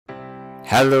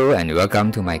Hello and welcome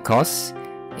to my course,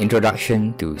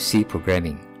 Introduction to C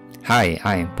Programming. Hi,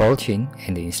 I am Paul Chin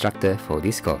and the instructor for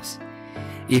this course.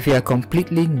 If you are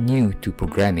completely new to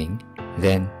programming,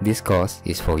 then this course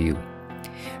is for you.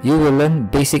 You will learn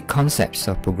basic concepts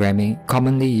of programming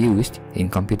commonly used in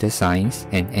computer science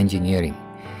and engineering.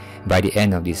 By the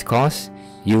end of this course,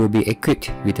 you will be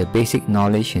equipped with the basic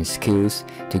knowledge and skills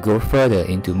to go further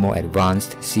into more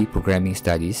advanced C programming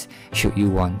studies should you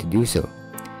want to do so.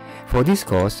 For this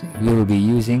course, we will be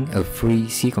using a free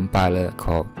C compiler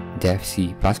called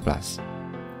DevC++.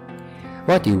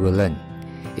 What you will learn?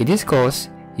 In this course,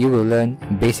 you will learn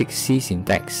basic C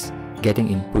syntax, getting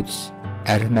inputs,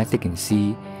 arithmetic in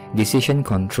C, decision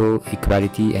control,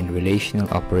 equality and relational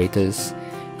operators,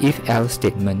 if-else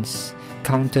statements,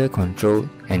 counter control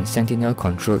and sentinel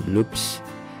control loops,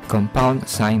 compound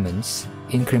assignments,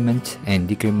 increment and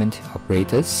decrement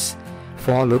operators,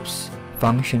 for loops,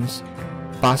 functions,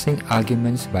 passing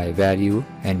arguments by value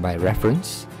and by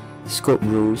reference, scope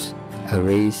rules,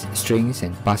 arrays, strings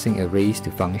and passing arrays to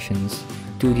functions,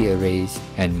 2D arrays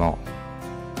and more.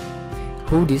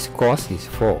 Who this course is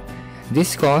for?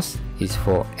 This course is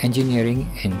for engineering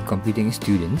and computing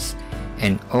students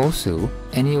and also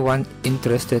anyone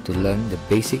interested to learn the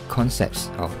basic concepts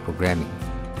of programming.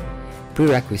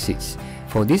 Prerequisites.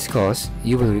 For this course,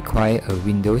 you will require a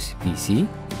Windows PC,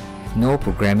 no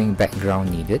programming background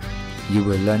needed. You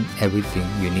will learn everything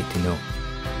you need to know.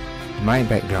 My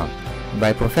background.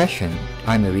 By profession,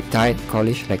 I'm a retired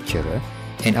college lecturer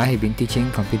and I have been teaching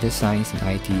computer science and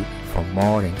IT for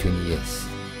more than 20 years.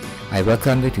 I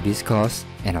welcome you to this course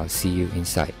and I'll see you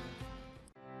inside.